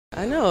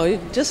I know,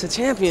 just a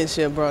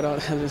championship brought on.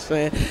 I'm just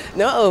saying.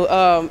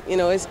 No,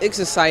 it's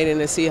exciting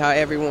to see how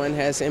everyone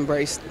has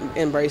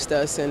embraced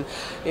us, and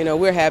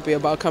we're happy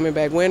about coming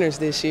back winners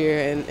this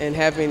year and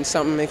having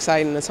something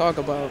exciting to talk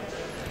about.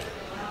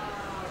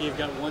 You've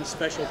got one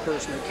special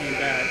person that came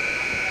back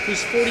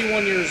who's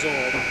 41 years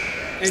old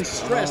and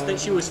stressed that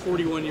she was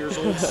 41 years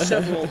old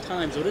several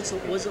times. What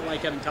was it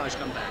like having Taj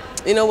come back?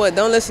 You know what?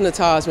 Don't listen to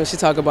Taj when she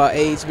talk about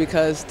age,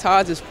 because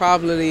Taj is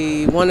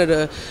probably one of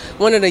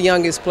the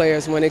youngest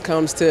players when it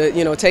comes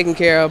to taking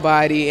care of her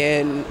body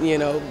and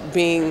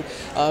being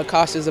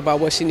cautious about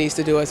what she needs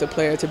to do as a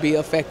player to be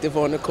effective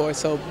on the court.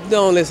 So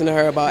don't listen to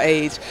her about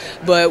age.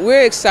 But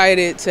we're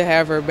excited to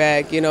have her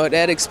back.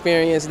 That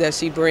experience that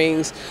she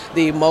brings,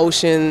 the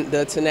emotion,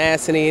 the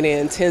tenacity, the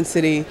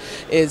intensity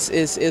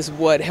is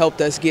what helped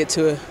us get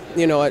to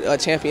a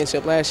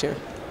championship last year.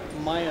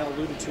 Maya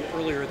alluded to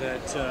earlier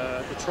that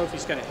the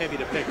trophy's kind of heavy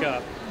to pick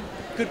up.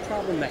 Good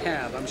problem to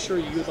have. I'm sure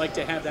you'd like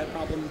to have that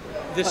problem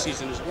this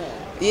season as well.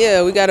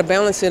 Yeah, we got to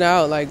balance it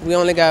out. Like, we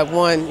only got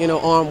one,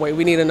 arm weight.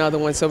 We need another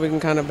one so we can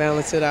kind of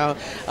balance it out.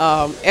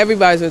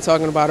 Everybody's been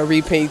talking about a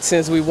repeat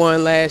since we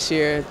won last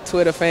year.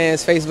 Twitter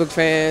fans, Facebook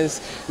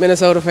fans,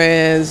 Minnesota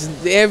fans,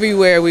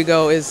 everywhere we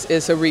go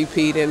it's a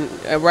repeat. And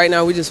right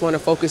now we just want to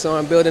focus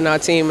on building our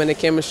team and the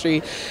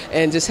chemistry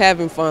and just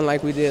having fun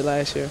like we did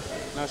last year.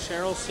 Now,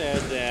 Cheryl said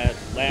that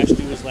last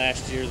year was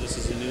last year, this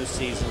is a new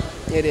season.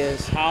 It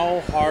is. How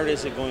hard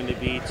is it going to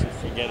be to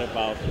forget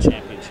about the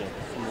championship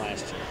from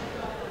last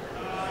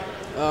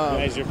year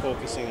as you're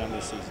focusing on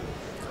this season?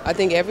 I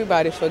think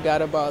everybody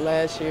forgot about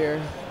last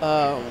year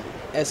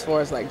as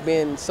far as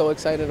being so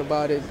excited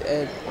about it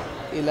at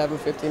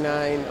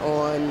 11:59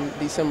 on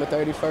December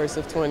 31st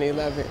of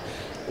 2011.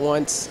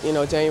 Once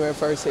January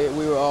 1st hit,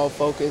 we were all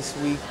focused.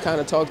 We kind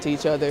of talked to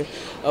each other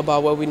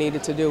about what we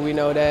needed to do. We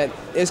know that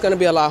it's going to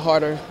be a lot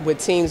harder with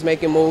teams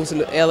making moves.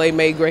 LA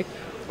made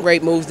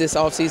great moves this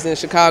offseason.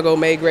 Chicago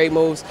made great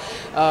moves.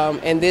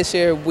 And this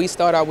year, we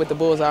start out with the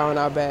bullseye on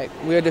our back.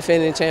 We're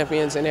defending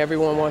champions, and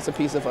everyone wants a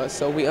piece of us.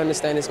 So we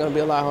understand it's going to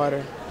be a lot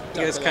harder.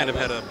 You guys kind of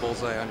had a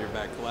bullseye on your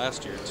back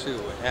last year, too,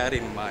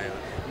 adding Maya.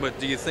 But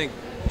do you think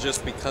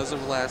just because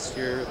of last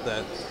year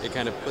that it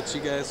kind of puts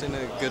you guys in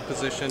a good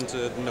position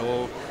to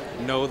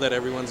know that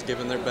everyone's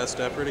given their best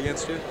effort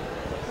against you?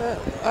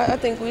 I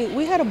think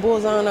we had a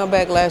bullseye on our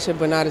back last year,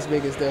 but not as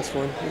big as this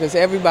one, because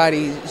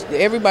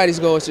everybody's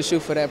goal is to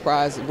shoot for that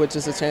prize, which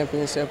is a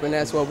championship, and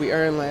that's what we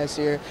earned last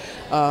year.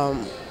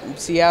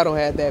 Seattle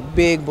had that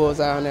big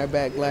bullseye on their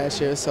back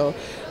last year, so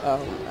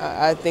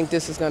I think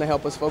this is going to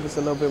help us focus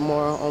a little bit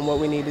more on what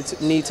we need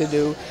to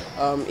do.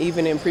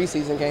 Even in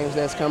preseason games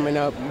that's coming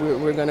up,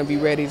 we're going to be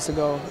ready to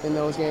go in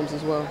those games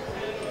as well.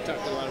 You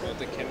talked a lot about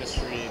the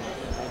chemistry and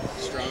how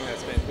strong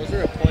that's been. Was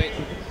there a point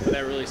where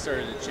that really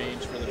started to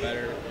change for the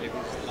better, maybe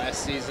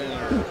last season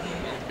or the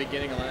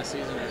beginning of last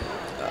season?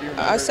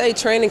 I say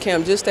training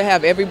camp, just to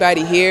have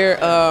everybody here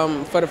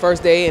for the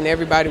first day and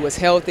everybody was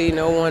healthy.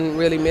 No one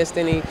really missed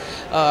any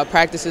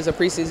practices or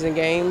preseason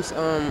games.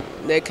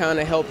 That kind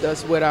of helped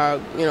us with our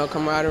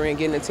camaraderie and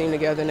getting the team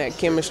together and that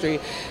chemistry.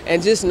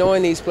 And just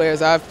knowing these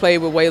players. I've played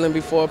with Waylon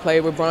before,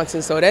 played with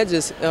Bronson, so that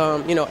just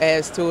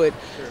adds to it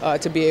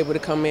to be able to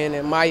come in.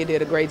 And Maya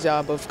did a great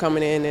job of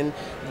coming in and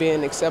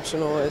being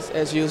exceptional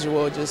as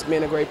usual, just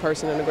being a great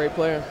person and a great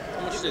player.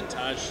 How much did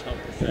Taj help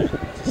with that,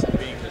 just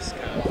being this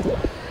kind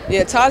of...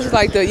 Yeah, Taj is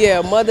like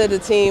the mother of the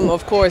team.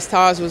 Of course,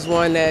 Taj was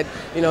one that,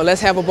 let's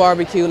have a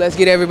barbecue, let's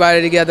get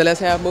everybody together, let's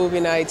have movie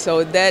night.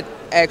 So that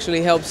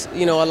actually helps,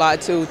 a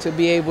lot too, to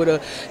be able to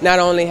not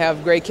only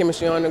have great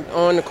chemistry on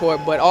the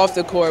court, but off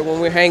the court when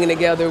we're hanging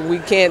together. We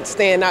can't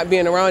stand not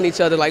being around each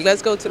other. Like,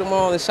 let's go to the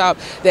mall and shop.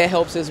 That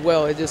helps as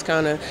well. It just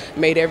kind of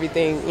made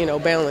everything,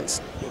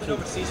 balanced. You've been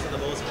overseas for the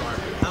most part.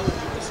 How would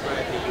you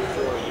describe the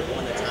euphoria? You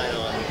won the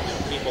title,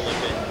 and people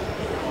have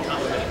been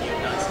complimenting you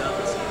nonstop,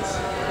 it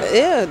seems.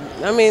 Yeah,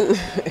 I mean,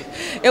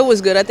 it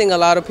was good. I think a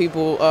lot of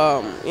people,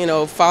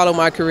 follow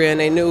my career and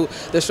they knew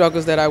the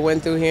struggles that I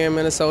went through here in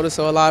Minnesota.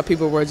 So a lot of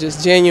people were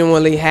just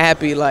genuinely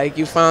happy, like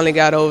you finally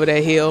got over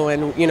that hill,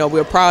 and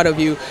we're proud of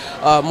you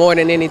more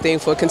than anything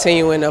for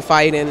continuing to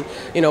fight and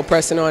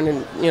pressing on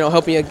and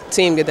helping your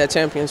team get that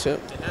championship.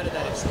 And how did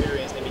that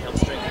experience maybe help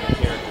strengthen your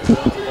character,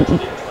 going through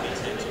what you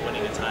did in 2010 to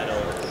winning a title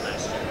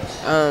last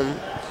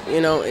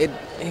year?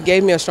 It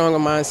gave me a stronger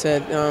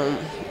mindset.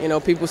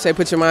 People say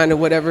put your mind to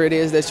whatever it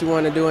is that you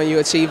want to do and you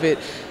achieve it.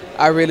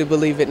 I really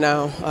believe it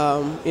now.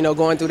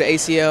 Going through the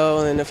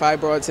ACL and the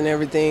fibroids and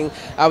everything,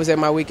 I was at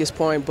my weakest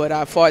point, but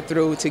I fought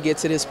through to get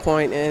to this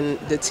point, and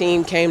the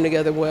team came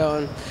together well,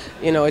 and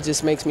it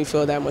just makes me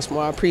feel that much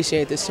more. I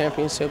appreciate this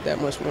championship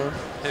that much more.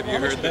 Have you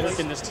heard better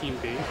can this team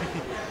be?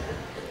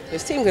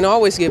 This team can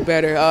always get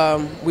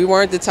better. We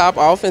weren't the top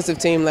offensive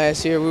team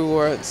last year. We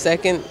were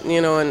second,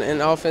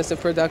 in offensive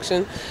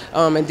production.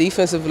 And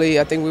defensively,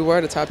 I think we were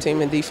the top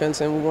team in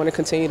defense, and we want to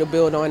continue to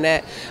build on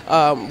that.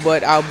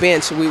 But our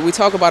bench, we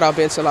talk about our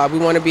bench a lot. We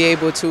want to be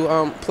able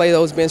to play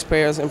those bench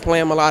players and play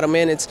them a lot of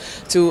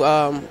minutes to,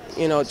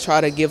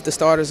 try to give the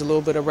starters a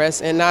little bit of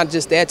rest. And not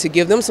just that, to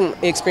give them some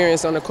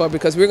experience on the court,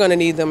 because we're going to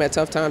need them at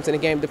tough times in the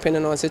game,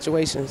 depending on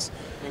situations.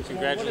 And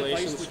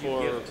congratulations what advice would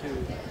you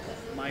give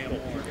to Maya Moore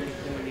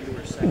going into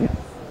her second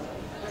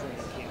training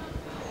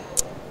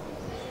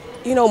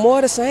camp? More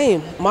of the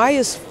same.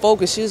 Maya's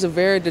focused. She's a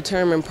very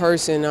determined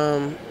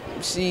person.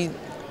 She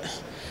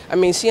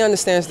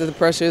understands that the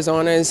pressure is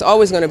on her. It's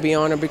always going to be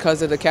on her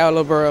because of the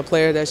caliber of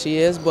player that she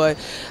is. But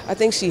I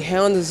think she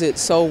handles it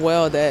so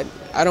well that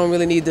I don't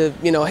really need to,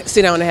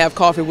 sit down and have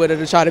coffee with her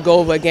to try to go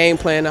over a game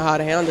plan on how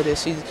to handle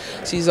this.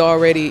 She's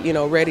already,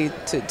 ready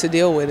to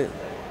deal with it.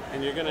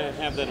 And you're going to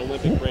have that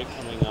Olympic break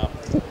coming up.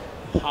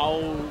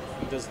 How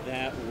does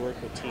that work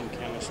with team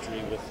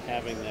chemistry, with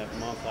having that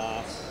month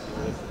off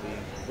with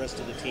the rest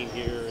of the team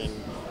here and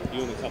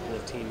you and a couple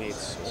of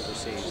teammates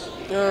overseas?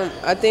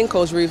 I think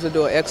Coach Reeves will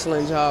do an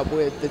excellent job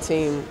with the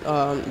team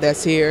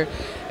that's here.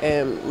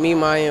 And me,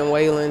 Maya, and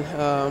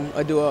Waylon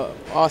will do an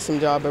awesome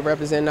job of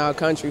representing our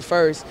country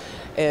first.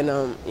 And,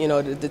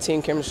 the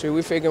team chemistry,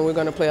 we're figuring we're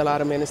going to play a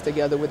lot of minutes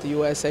together with the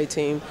USA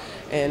team,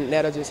 and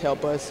that'll just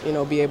help us,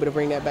 be able to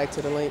bring that back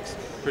to the Lynx.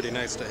 Pretty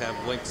nice to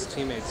have Lynx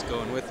teammates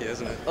going with you,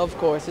 isn't it? Of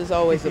course. It's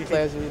always a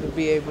pleasure to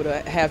be able to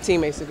have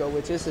teammates to go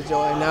with. It's a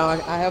joy. Now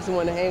I have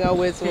someone to hang out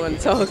with, someone to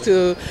talk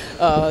to,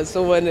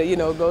 someone to,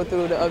 go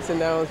through the ups and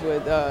downs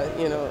with,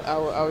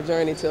 our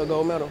journey to a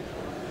gold medal.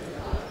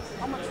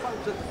 How much fun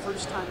was it the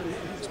first time? You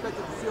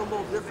expected to feel a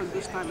little different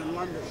this time in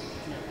London?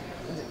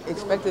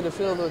 Expected to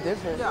feel a little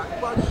different. Yeah,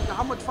 but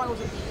how much fun was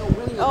it,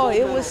 winning a Oh, gold it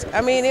medal? was.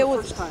 I mean, it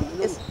was. First time.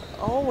 It's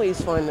always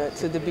fun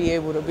to be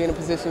able to be in a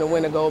position to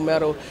win a gold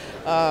medal.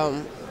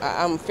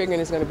 I'm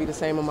figuring it's going to be the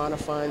same amount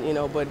of fun,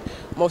 but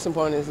most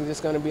important is it's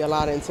just going to be a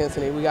lot of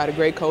intensity. We got a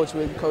great coach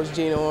with Coach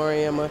Gino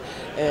Auriemma,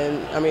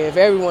 and I mean, if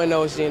everyone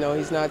knows Gino,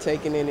 he's not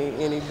taking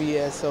any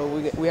BS. So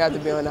we have to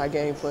be on our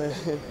game plan.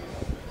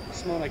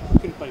 Seimone, I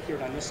couldn't quite hear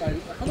it on this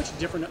side. How much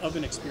different of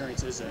an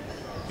experience is it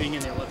being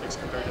in the Olympics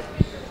compared to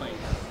playing?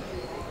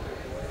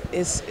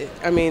 It's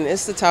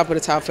the top of the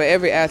top for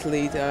every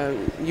athlete.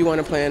 You want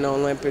to play in the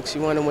Olympics.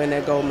 You want to win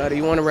that gold medal.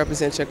 You want to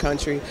represent your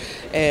country,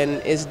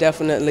 and it's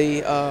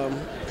definitely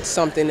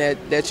something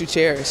that you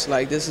cherish.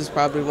 Like, this is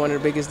probably one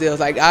of the biggest deals.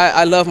 Like,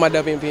 I love my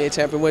WNBA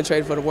champion. Wouldn't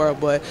trade for the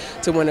world, but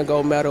to win a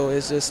gold medal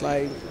is just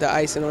like the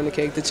icing on the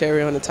cake, the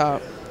cherry on the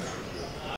top.